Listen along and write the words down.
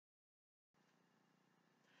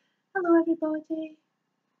Hello everybody,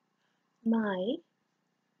 my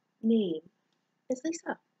name is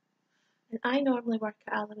Lisa and I normally work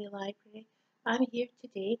at Ayrshire Library. I'm here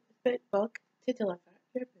today with Bookbug to deliver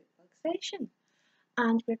your Bookbug session,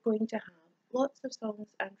 and we're going to have lots of songs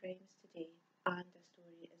and rhymes today and a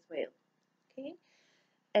story as well. Okay,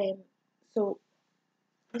 so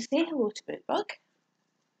let's say hello to Bookbug.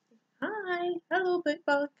 Hi, hello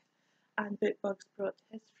Bookbug. And Bookbug's brought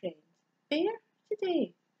his friend Bear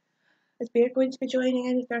today. Is Bear going to be joining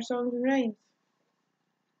in with our songs and rhymes?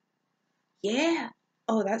 Yeah!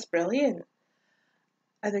 Oh, that's brilliant.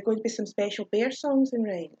 Are there going to be some special Bear songs and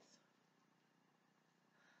rhymes?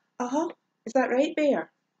 Is that right,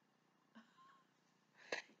 Bear?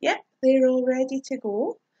 Yep, they're all ready to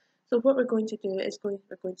go. So what we're going to do is we're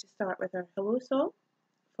going to start with our hello song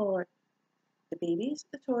for the babies,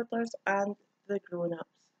 the toddlers and the grown-ups.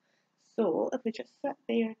 So if we just sit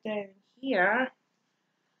Bear down here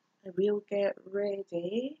and we'll get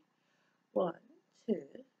ready. 1, 2,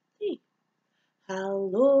 3.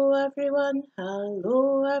 Hello everyone,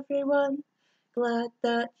 glad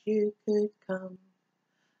that you could come.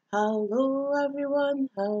 Hello everyone,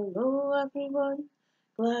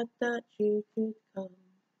 glad that you could come.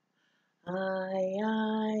 I,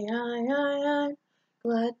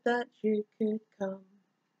 glad that you could come.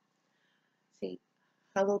 Say,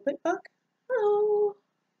 hello Bookbug, hello,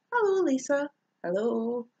 hello Lisa,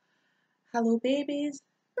 hello, hello babies,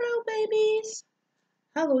 hello babies,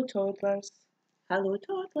 hello toddlers, hello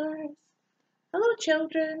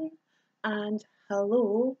children, and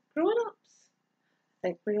hello grown-ups.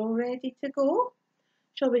 Think we're all ready to go?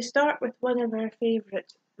 Shall we start with one of our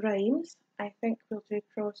favourite rhymes? I think we'll do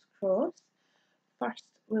cross cross. First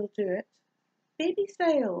we'll do it baby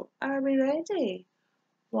style. Are we ready?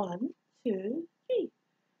 1, 2, 3.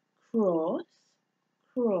 Cross,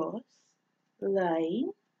 cross,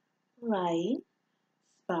 line, line,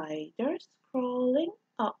 spiders crawling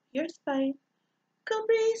up your spine. Cool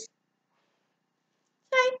breeze,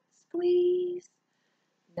 tight squeeze.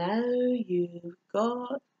 Now you've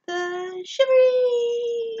got the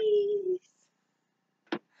shiveries.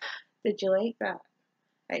 Did you like that?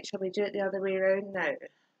 Right, shall we do it the other way around now?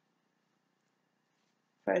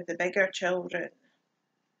 For the bigger children.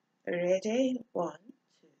 Are you ready? 1,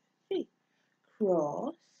 2, 3.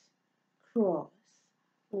 Cross, cross,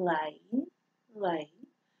 line, line.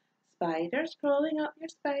 Spiders crawling up your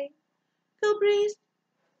spine. Cool breeze,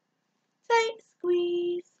 tight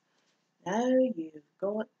squeeze. Now you've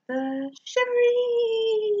got the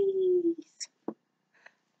shiveries. Okay,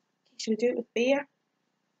 should we do it with Bear?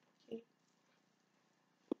 Okay.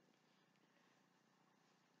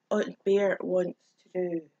 Oh, Bear wants to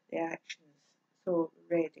do the actions. So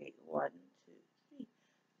ready, 1, 2, 3.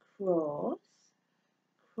 Cross,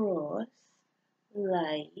 cross,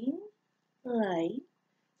 line, line.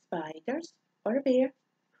 Spiders or a bear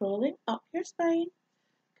crawling up your spine.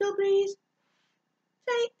 Cool breeze,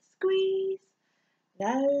 tight squeeze.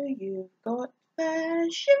 Now you've got the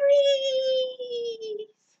shiveries.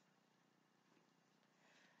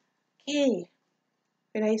 Okay,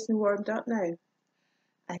 be nice and warmed up now.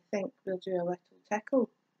 I think we'll do a little tickle.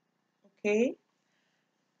 Okay?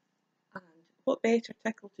 And what better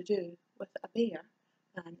tickle to do with a bear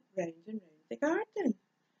than round and round the garden?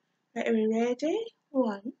 Right, are we ready?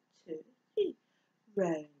 1, 2, 3.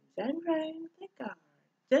 Round and round the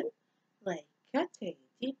garden like a teddy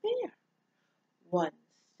bear. 1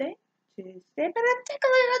 step, 2 step, and a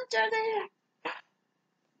tickle under there.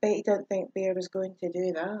 Bet you don't think Bear was going to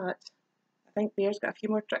do that. I think Bear's got a few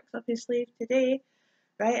more tricks up his sleeve today.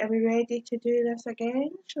 Right, are we ready to do this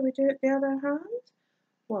again? Shall we do it the other hand?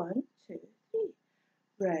 1, 2, 3.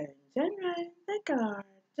 Round and round the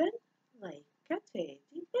garden like a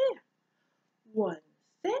teddy bear. 1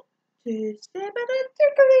 step, 2 step, and a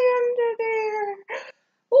tickly under there.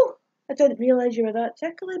 Oh, I didn't realise you were that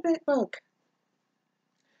tickly, Bookbug.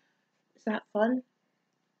 Was that fun?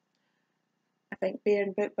 I think Bear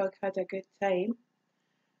and Bookbug had a good time.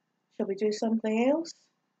 Shall we do something else?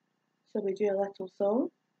 Shall we do a little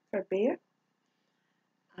song for Bear?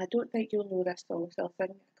 I don't think you'll know this song, so I'll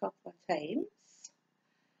sing it a couple of times.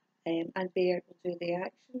 And Bear will do the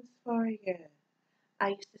actions for you. I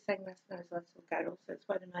used to sing this when I was a little girl, so it's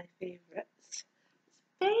one of my favourites. It's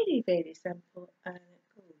very, very simple, and it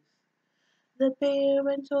goes. The bear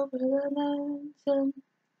went over the mountain.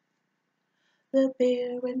 The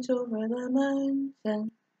bear went over the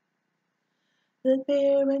mountain. The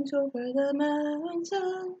bear went over the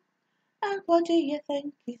mountain. And what do you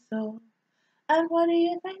think he saw? And what do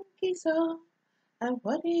you think he saw? And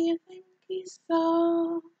what do you think he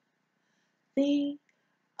saw? The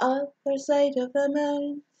other side of the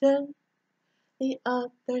mountain, the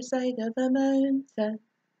other side of the mountain,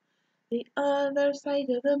 the other side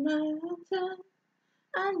of the mountain,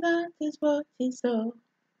 and that is what he saw.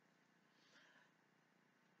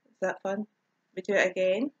 Is that fun? We do it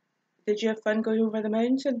again. Did you have fun going over the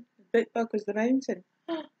mountain? The Bookbug was the mountain.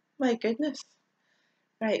 My goodness.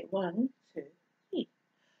 Right, 1, 2, 3.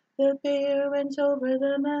 The bear went over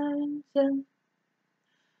the mountain.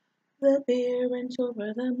 The bear went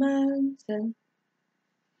over the mountain.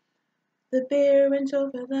 The bear went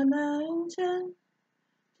over the mountain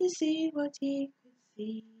to see what he could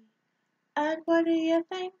see. And what do you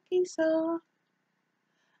think he saw?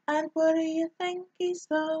 And what do you think he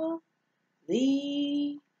saw?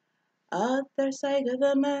 The other side of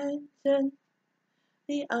the mountain.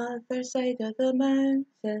 The other side of the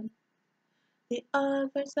mountain. The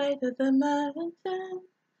other side of the mountain.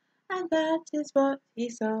 And that is what he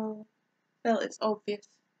saw. Well, it's obvious.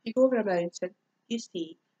 You go over a mountain, you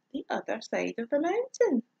see the other side of the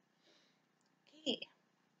mountain. Okay.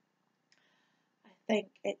 I think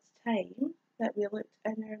it's time that we looked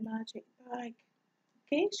in our magic bag.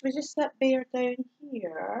 Okay, should we just set Bear down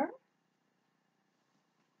here?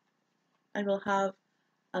 And we'll have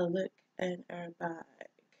a look in our bag.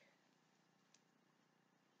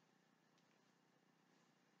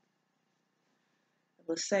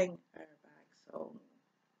 We'll sing our bag song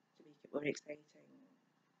to make it more exciting.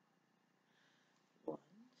 1,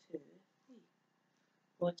 2, 3.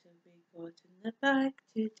 What have we got in the bag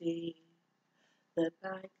today? The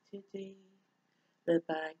bag today, the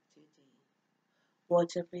bag today.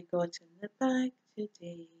 What have we got in the bag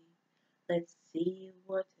today? Let's see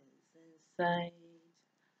what is inside.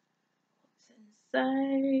 What's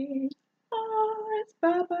inside? Oh, it's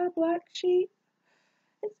Baba Black Sheep.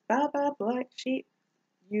 It's Baba Black Sheep.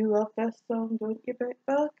 You love this song, don't you,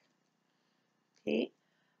 Bookbug? Okay,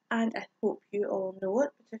 and I hope you all know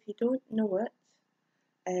it, but if you don't know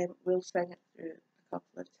it, we'll sing it through a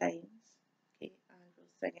couple of times. Okay, and we'll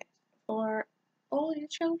sing it for all your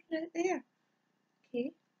children out there.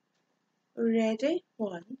 Okay, ready?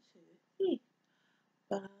 1, 2, 3.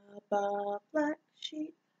 Baba Black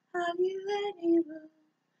Sheep, have you any wool?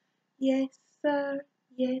 Yes, sir,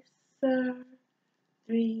 yes, sir.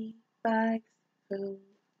 3 bags full.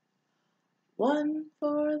 1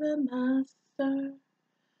 for the master,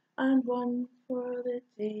 and 1 for the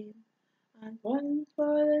dame, and 1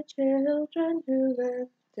 for the children who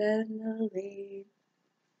lived in the lane.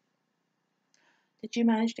 Did you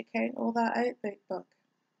manage to count all that out, Bookbug?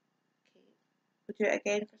 Okay, we'll do it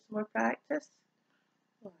again for some more practice.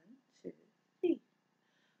 1, 2, 3.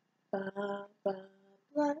 Baba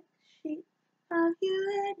Black Sheep, have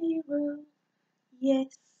you any wool?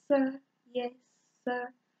 Yes, sir, yes,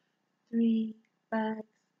 sir. 3 bags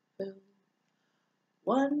full.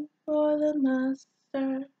 1 for the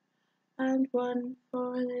master, and 1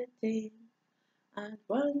 for the dame, and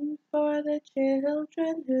 1 for the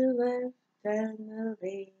children who lived in the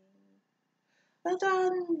lane. Well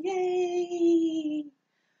done, yay!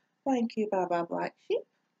 Thank you, Baba Black Sheep.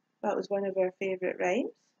 That was one of our favourite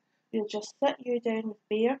rhymes. We'll just sit you down with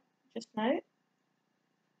Bear just now,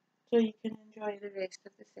 so you can enjoy the rest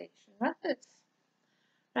of the session with us.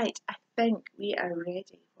 Right, I think we are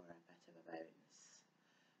ready for a bit of a bounce.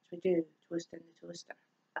 So we do toast in the toaster.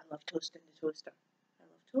 I love toast in the toaster. I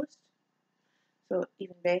love toast. So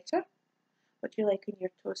even better, what do you like in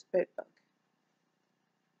your toast, Bookbug?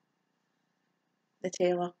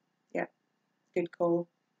 Nutella. Yeah, good call.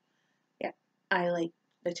 Yeah, I like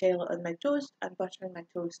Nutella on my toast and butter on my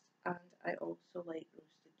toast, and I also like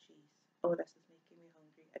roasted cheese. Oh, this is making me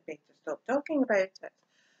hungry. I better stop talking about it.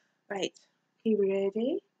 Right, okay, we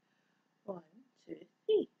ready? 1, 2,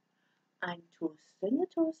 3. I'm toasting the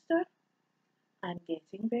toaster. I'm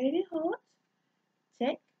getting very hot.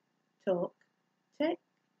 Tick, tock, tick,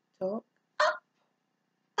 tock. Up!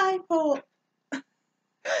 I pop.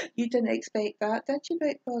 You didn't expect that, did you,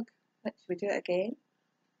 Bookbug? Should we do it again?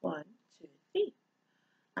 1, 2, 3.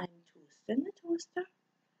 I'm toasting the toaster.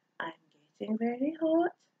 I'm getting very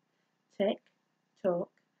hot. Tick,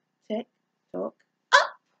 tock, tick, tock.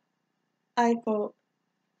 Up! I pop.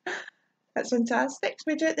 That's fantastic. Should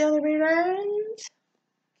we do it the other way round?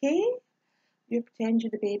 Okay. You pretend you're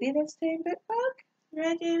the baby this time, Bookbug.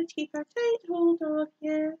 Ready? Keep a tight hold of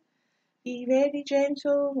you. Be very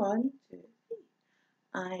gentle. 1, 2, 3.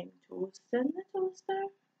 I'm toasting the toaster.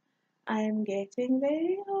 I'm getting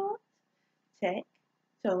very hot. Tick,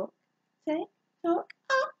 tock, tick, tock.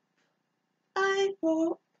 Up! I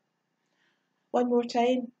pop. One more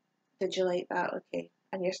time. Did you like that? Okay.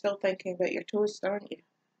 And you're still thinking about your toast, aren't you?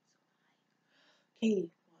 Okay. 1,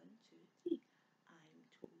 2, 3.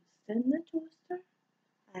 I'm in the toaster.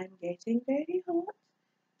 I'm getting very hot.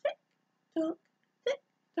 Tick tock, tick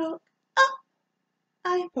tock. Up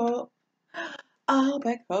I pop. Ah,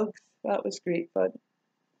 big hugs. That was great fun.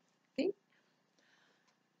 Okay,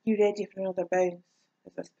 you ready for another bounce?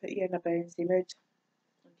 As I put you in a bouncy mood.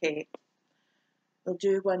 Okay, we'll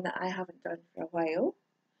do one that I haven't done for a while.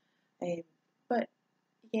 But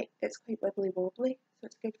yeah, it's quite wibbly wobbly, so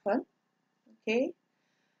it's good fun. Okay,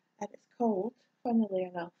 and it's called, funnily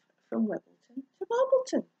enough, From Wibbleton to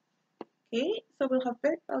Wobbleton. Okay, so we'll have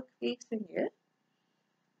Bookbug facing you.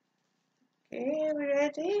 Okay, we're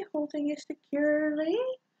ready, holding you securely,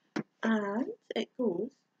 and it goes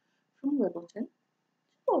from Wibbleton to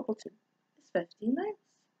Wobbleton. It's 15 miles.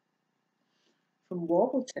 From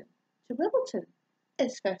Wobbleton to Wibbleton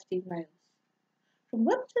is 15 miles. From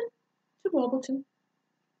Wibbleton to Wobbleton.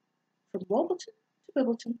 From Wobbleton to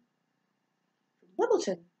Wibbleton. From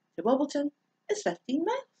Wibbleton to Wobbleton is 15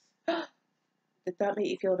 miles. Did that make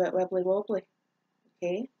you feel a bit wibbly wobbly?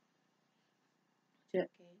 Okay. Do it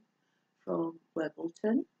again. From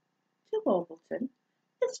Wibbleton to Wobbleton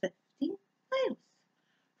is 15 miles.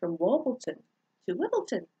 From Wobbleton to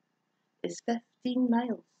Wibbleton is 15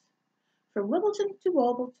 miles. From Wibbleton to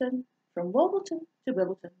Wobbleton, from Wobbleton to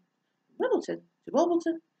Wibbleton, from Wibbleton to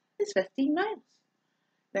Wobbleton is 15 miles.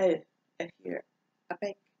 Now, if you're a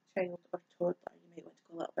big child or toddler, you might want to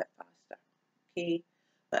go a little bit faster, okay?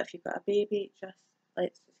 But if you've got a baby,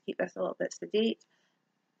 let's just keep this a little bit sedate.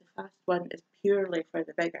 The fast one is purely for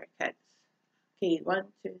the bigger kids. Okay,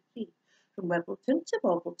 1, 2, 3. From Wibbleton to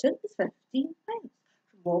Wobbleton is 15 miles.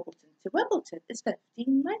 From Wobbleton to Wibbleton is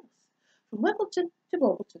 15 miles. From Wibbleton to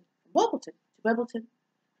Wobbleton, from Wobbleton to Wibbleton,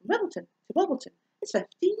 from Wibbleton to Wobbleton is 15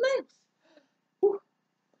 miles. Whew.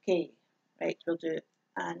 Okay, right, we'll do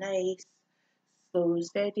a nice, slow,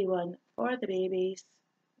 steady one for the babies.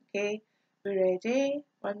 Okay, we're ready.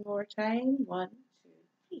 One more time. 1, 2,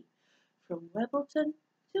 3. From Wibbleton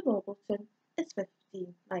to Wobbleton is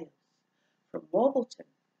 15 miles. From Wobbleton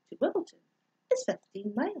to Wibbleton is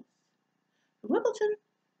 15 miles. From Wibbleton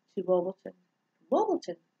to Wobbleton, from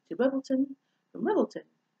Wobbleton to Wibbleton, from Wibbleton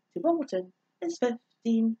to Wobbleton is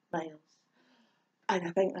 15 miles. And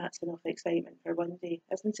I think that's enough excitement for one day,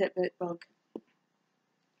 isn't it, Bookbug?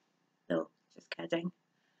 No, just kidding.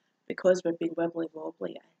 Because we've been wibbly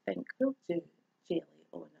wobbly, I think we'll do jelly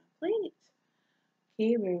on a plate.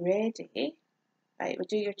 Okay, we're ready. Right, we'll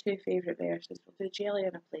do your two favourite verses. We'll do jelly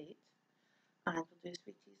on a plate and we'll do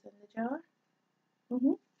sweeties in the jar.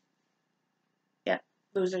 Yeah,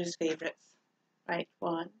 those are his favourites. Right,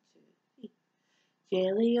 1, 2, 3.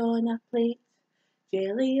 Jelly on a plate,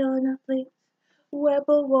 jelly on a plate.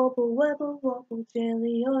 Wibble wobble, wibble wobble,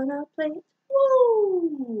 jelly on a plate.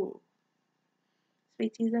 Woo!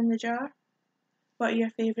 Sweeties in the jar. What are your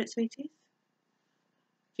favourite sweeties?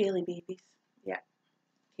 Jelly babies. Yeah.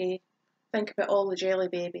 Okay. Think about all the jelly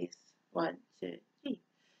babies. 1, 2, 3.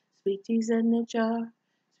 Sweeties in the jar.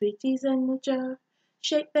 Sweeties in the jar.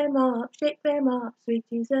 Shake them up,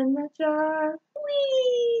 sweeties in the jar.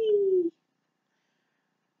 Whee!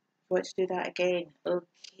 Let's do that again.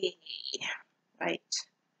 Okay. Right.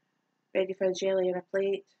 Ready for the jelly on a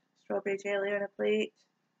plate? Strawberry jelly on a plate?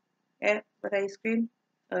 Yeah, with ice cream?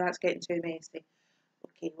 Oh, that's getting too messy.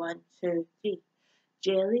 Okay, 1, 2, 3.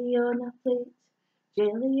 Jelly on a plate,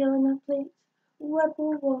 jelly on a plate.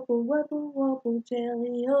 Wobble, wobble, wobble, wobble,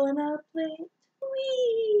 jelly on a plate.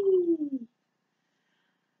 Whee!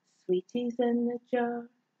 Sweeties in the jar,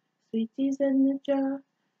 sweeties in the jar.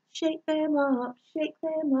 Shake them up, sweeties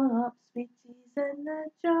in the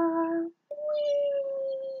jar. Whee!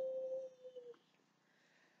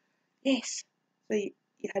 Yes, so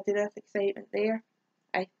you had enough excitement there.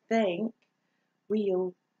 I think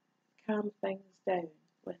we'll calm things down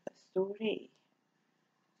with a story.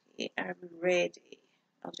 Okay, are we ready?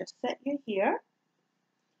 I'll just sit you here,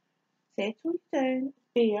 settle you down,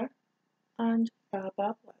 Bear and Baba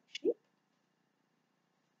Black Sheep.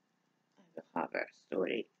 And we'll have our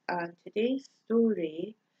story. And today's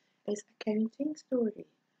story is a counting story.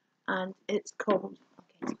 And it's called,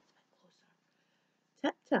 okay, it's a bit closer,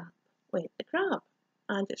 Tip Tap Went the Crab.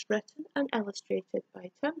 And it's written and illustrated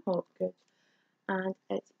by Tim Hopgood. And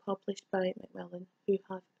it's published by Macmillan, who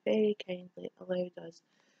have very kindly allowed us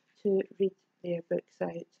to read their books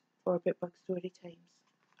out for Bookbug story times,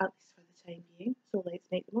 at least for the time being, so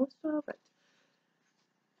let's make the most of it.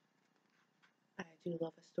 I do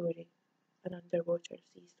love a story, an underwater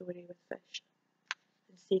sea story with fish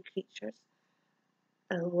and sea creatures.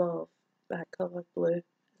 I love that colour blue,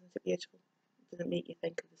 isn't it beautiful? Doesn't it make you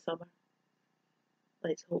think of the summer?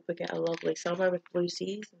 Let's hope we get a lovely summer with blue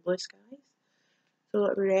seas and blue skies. So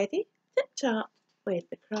are we ready? Tip tap went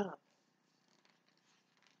the crab.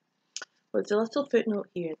 Well, there's a little footnote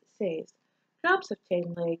here that says, crabs have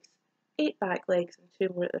 10 legs, 8 back legs and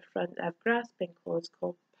 2 more at the front that have grasping claws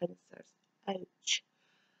called pincers. Ouch.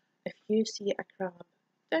 If you see a crab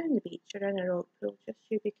down the beach or in a rock pool, just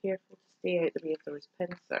you be careful to stay out the way of those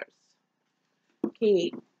pincers.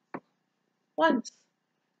 Okay. Once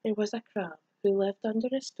there was a crab who lived under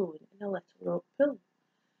a stone in a little rock pool.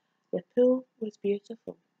 The pool was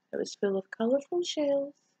beautiful. It was full of colourful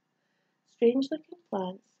shells, strange-looking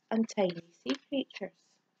plants and tiny sea creatures.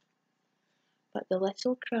 But the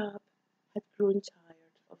little crab had grown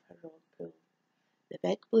tired of her rock pool. The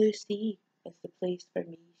big blue sea is the place for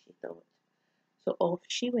me, she thought. So off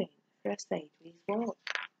she went for a sideways walk.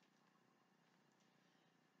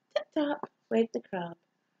 Tip-tap went the crab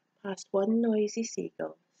past one noisy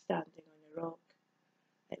seagull standing on a rock.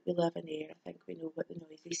 If we live in Ayr, I think we know what the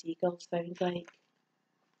noisy seagulls sound like.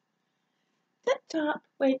 Tip-tap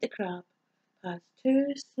went the crab past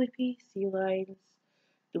 2 sleepy sea lions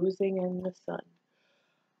dozing in the sun.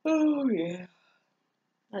 Oh yeah,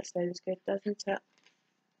 that sounds good, doesn't it?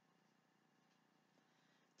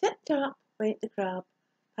 Tip-tap went the crab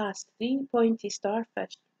past 3 pointy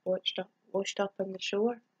starfish washed up on the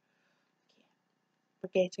shore.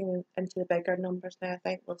 Okay, we're getting into the bigger numbers now. I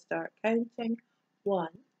think we'll start counting. 1,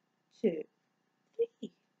 2,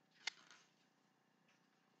 3.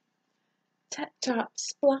 Tip-tap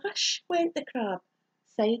splash went the crab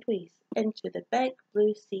sideways into the big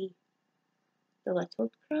blue sea. The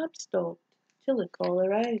little crab stopped to look all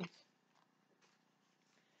around.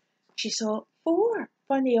 She saw 4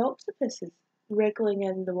 funny octopuses wriggling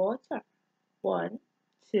in the water. 1,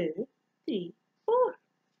 2, 3, 4.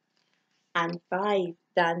 And 5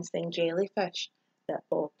 dancing jellyfish that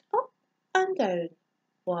bobbed up and down.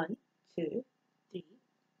 1, 2, 3,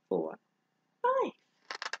 4, 5.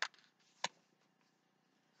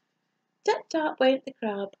 Tip-tap went the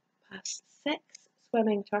crab past 6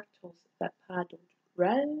 swimming turtles that paddled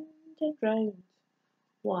round and round.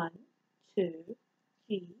 1, 2,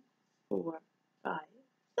 3, 4, 5,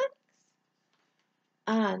 6.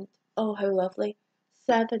 And, oh how lovely,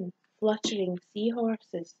 7 fluttering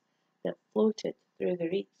seahorses that floated through the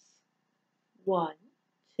reefs. 1,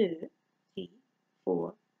 2, 3,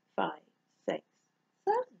 4, 5, 6,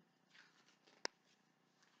 7.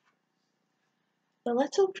 The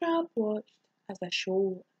little crab watched as a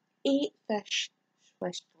shoal of 8 fish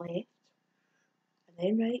swished left and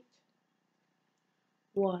then right.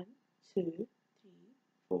 1, 2, 3,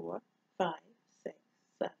 4, 5, 6,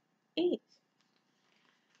 7, 8.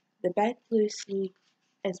 The big blue sea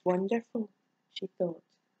is wonderful, she thought.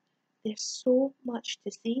 There's so much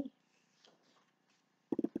to see.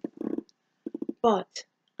 But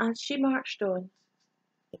as she marched on,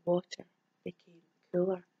 the water became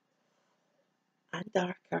cooler and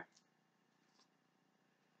darker.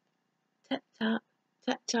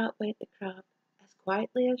 Tip-tap went the crab as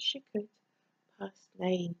quietly as she could past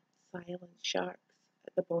 9 silent sharks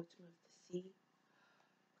at the bottom of the sea.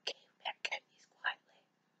 Okay, we better count these quietly.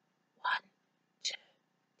 1, 2,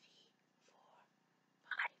 3, 4,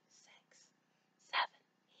 5, 6, 7,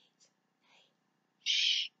 8, 9.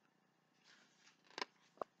 Shh.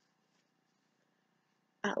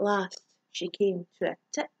 At last she came to a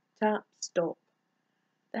tip-tap stop.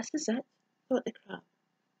 This is it, thought the crab.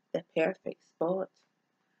 The perfect spot.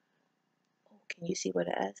 Oh, can you see what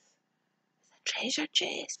it is? It's a treasure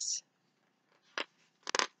chest.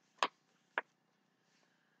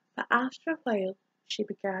 But after a while, she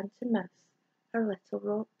began to miss her little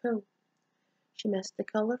rock pool. She missed the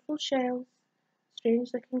colourful shells,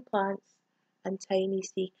 strange-looking plants, and tiny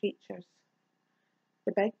sea creatures.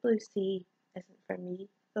 The big blue sea isn't for me,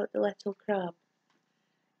 thought the little crab.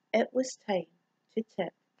 It was time to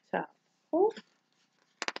tip-tap home.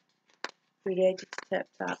 We're ready to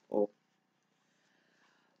tip-tap home.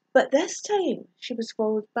 But this time she was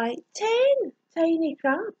followed by 10 tiny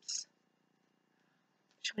crabs.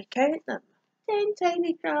 Shall we count them? 10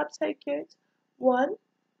 tiny crabs, how cute. 1,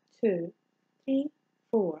 2, 3,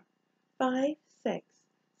 4, 5, 6,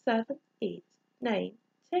 7, 8, 9,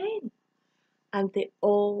 10. And they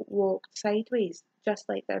all walked sideways, just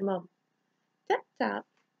like their mum. Tip-tap,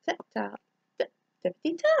 tip-tap,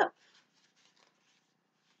 tip-tippity-tap.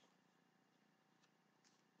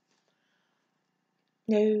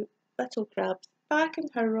 Now, little crab's back in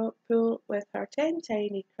her rock pool with her 10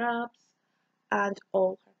 tiny crabs and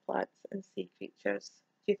all her plants and sea creatures.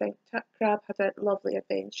 Do you think Crab had a lovely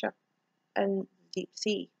adventure in the deep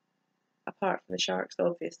sea? Apart from the sharks,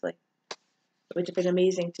 obviously. It would have been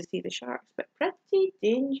amazing to see the sharks, but pretty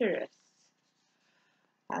dangerous.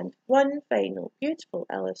 And one final beautiful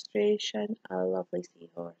illustration, a lovely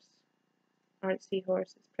seahorse. Aren't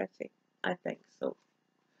seahorses pretty? I think so.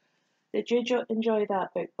 Did you enjoy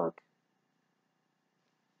that, Bookbug?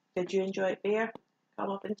 Did you enjoy it, Bear?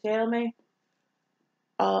 Come up and tell me.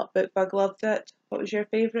 Oh, Bookbug loved it. What was your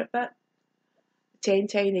favourite bit? 10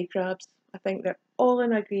 tiny crabs. I think they're all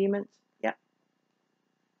in agreement. Yep.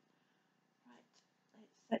 Right,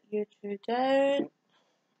 let's sit you two down.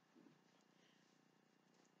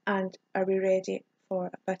 And are we ready for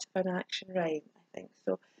a bit of an action rhyme? I think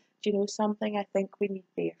so. Do you know something? I think we need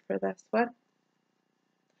Bear for this one.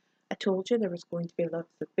 I told you there was going to be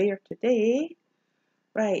lots of Bear today.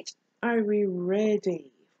 Right, are we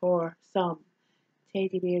ready for some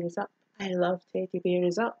Teddy Bear is Up? I love Teddy Bear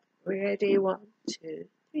is Up. Ready, 1, 2,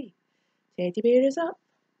 3. Teddy Bear is up.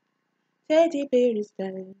 Teddy Bear is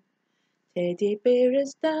down. Teddy Bear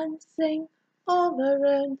is dancing all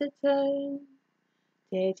around the town.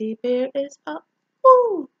 Teddy Bear is up.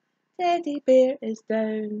 Woo! Teddy Bear is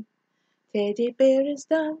down. Teddy Bear is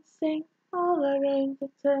dancing all around the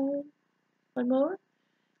town. One more.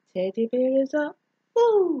 Teddy Bear is up.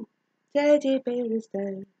 Woo! Teddy Bear is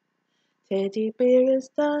down. Teddy Bear is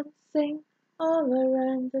dancing all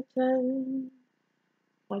around the town.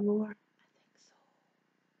 One more. I think so.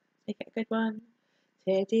 Make it a good one.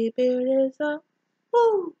 Teddy Bear is up.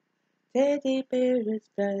 Woo! Teddy Bear is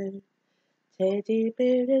down. Teddy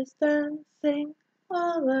Bear is dancing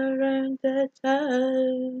all around the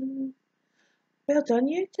town. Well done,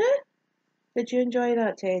 you two. Did you enjoy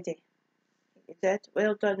that, Teddy? You did.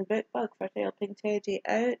 Well done, Bookbug, for helping Teddy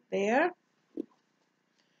out there.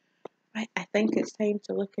 Right, I think it's time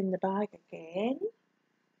to look in the bag again.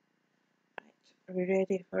 Right, are we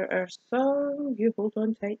ready for our song? You hold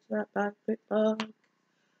on tight to that bag, Bookbug.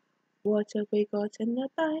 What have we got in the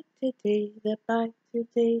bag today? The bag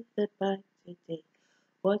today, the bag today.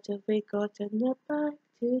 What have we got in the bag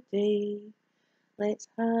today? Let's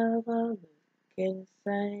have a look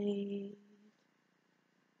inside.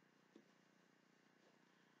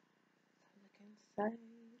 Look inside.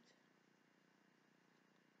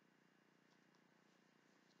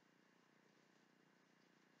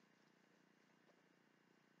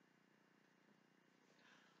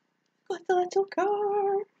 Got a little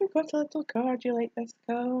car. We got a little car. Do you like this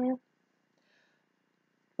car?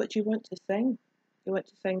 What do you want to sing? You want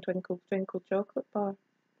to sing Twinkle Twinkle Chocolate Bar? Okay,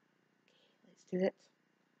 let's do it.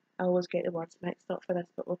 I always get the words mixed up for this,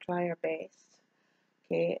 but we'll try our best.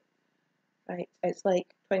 Okay, right. It's like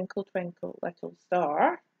Twinkle Twinkle Little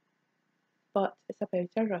Star, but it's about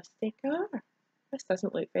a rusty car. This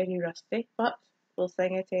doesn't look very rusty, but we'll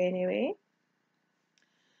sing it anyway.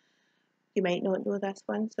 You might not know this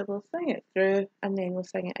one, so we'll sing it through and then we'll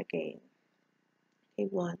sing it again. Okay,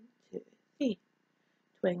 1, 2, 3.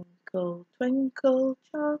 Twinkle, twinkle,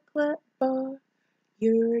 chocolate bar,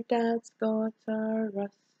 your dad's got a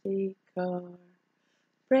rusty car.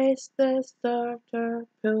 Press the starter,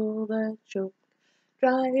 pull the choke,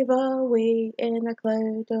 drive away in a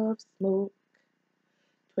cloud of smoke.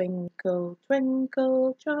 Twinkle,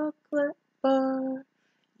 twinkle, chocolate bar,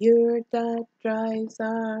 your dad drives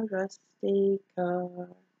a rusty car.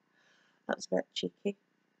 That's a bit cheeky.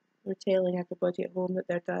 We're telling everybody at home that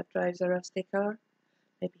their dad drives a rusty car.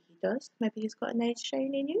 Maybe he does. Maybe he's got a nice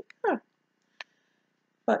shiny new car.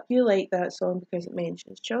 But you like that song because it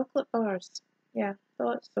mentions chocolate bars. Yeah,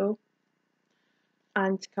 thought so.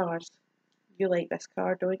 And cars. You like this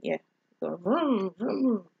car, don't you? Go vroom,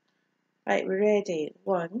 vroom. Right, we're ready.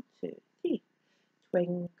 1, 2, 3.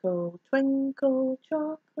 Twinkle, twinkle,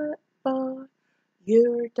 chocolate bar,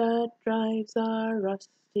 your dad drives a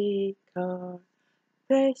rusty car.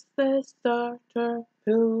 Press the starter,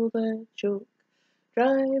 pull the choke,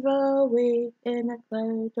 drive away in a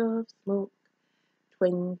cloud of smoke.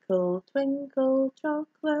 Twinkle, twinkle,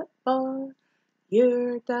 chocolate bar,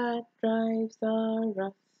 your dad drives a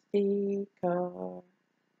rusty car.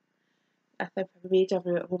 I think I made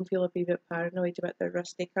everyone at home feel a wee bit paranoid about their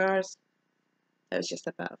rusty cars. It was just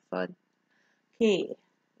a bit of fun. Okay,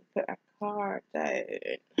 put our car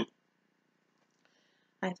down.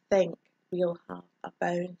 I think we'll have a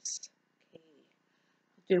bounce. Okay,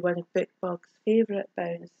 we'll do one of Bookbug's favourite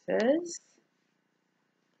bounces.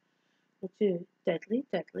 We'll do diddly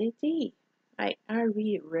diddly dee. Right, are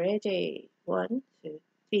we ready? 1, 2,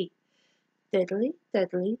 3. Diddly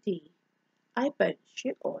diddly dee, I bounce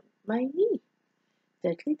you on my knee.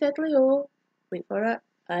 Diddly diddly oh, wait for it,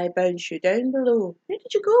 I bounce you down below. Where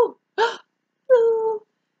did you go? Hello,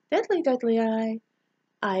 diddly diddly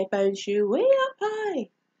I bounce you way up high.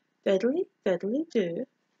 Diddly diddly do,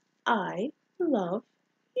 I love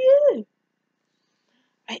you.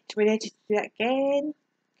 Right, we're ready to do it again.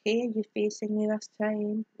 Okay, are you facing me this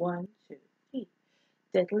time? 1, 2, 3.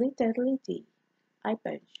 Diddly diddly dee, I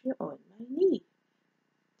bounce you on my knee.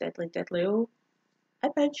 Diddly diddly oh, I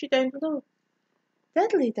bounce you down below.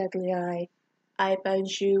 Diddly diddly I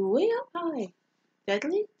bounce you way up high.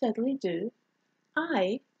 Diddly diddly do,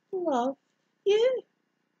 I love you.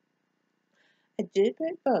 I do,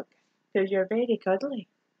 Bookbug, 'cause you're very cuddly.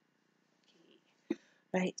 Okay.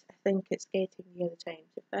 Right, I think it's getting near the time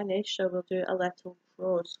to finish, so we'll do a little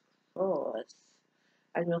cross,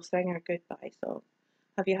 and we'll sing our goodbye song.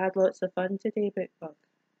 Have you had lots of fun today, Bookbug?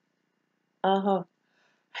 Uh-huh.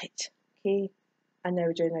 Right, okay. And now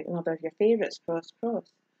we're doing like another of your favourites, cross.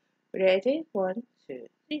 Ready? 1, 2,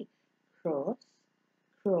 3. Cross,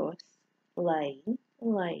 line,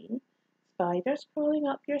 spiders crawling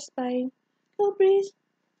up your spine. Cool breeze,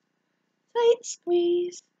 tight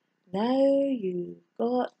squeeze. Now you've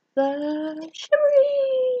got the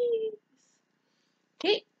shiveries.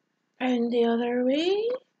 Okay, round the other way.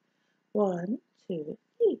 1, 2,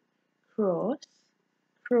 3.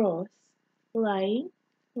 Cross, line,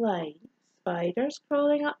 spiders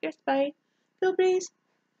crawling up your spine. Cool breeze,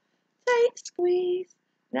 tight squeeze.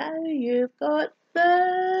 Now you've got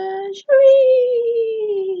the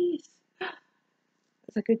shiveries.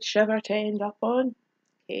 That's a good shiver to end up on.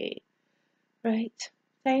 Okay, right,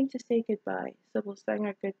 time to say goodbye. So we'll sing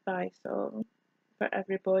our goodbye song for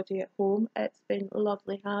everybody at home. It's been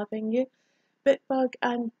lovely having you. Bookbug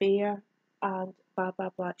and Bear and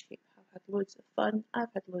Baba Black Sheep have had loads of fun.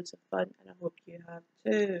 I've had loads of fun and I hope you have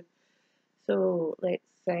too. So let's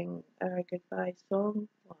sing our goodbye song.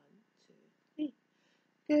 1, 2,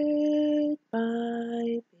 3.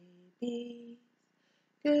 Goodbye, babies.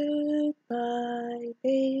 Goodbye,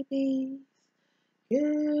 babies.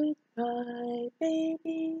 Goodbye,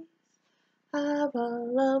 babies. Have a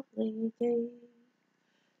lovely day.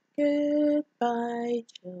 Goodbye,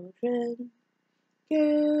 children.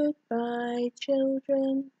 Goodbye,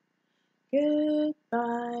 children.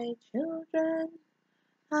 Goodbye, children.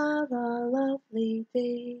 Have a lovely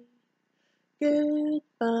day.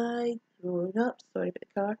 Goodbye, grown-ups. Sorry about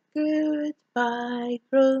the car. Goodbye,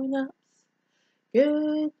 grown-ups.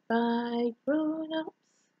 Goodbye, grown-ups.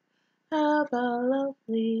 Have a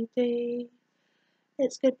lovely day.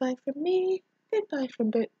 It's goodbye from me. Goodbye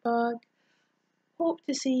from Bookbug. Hope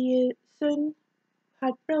to see you soon.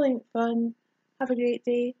 Had brilliant fun. Have a great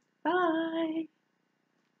day. Bye.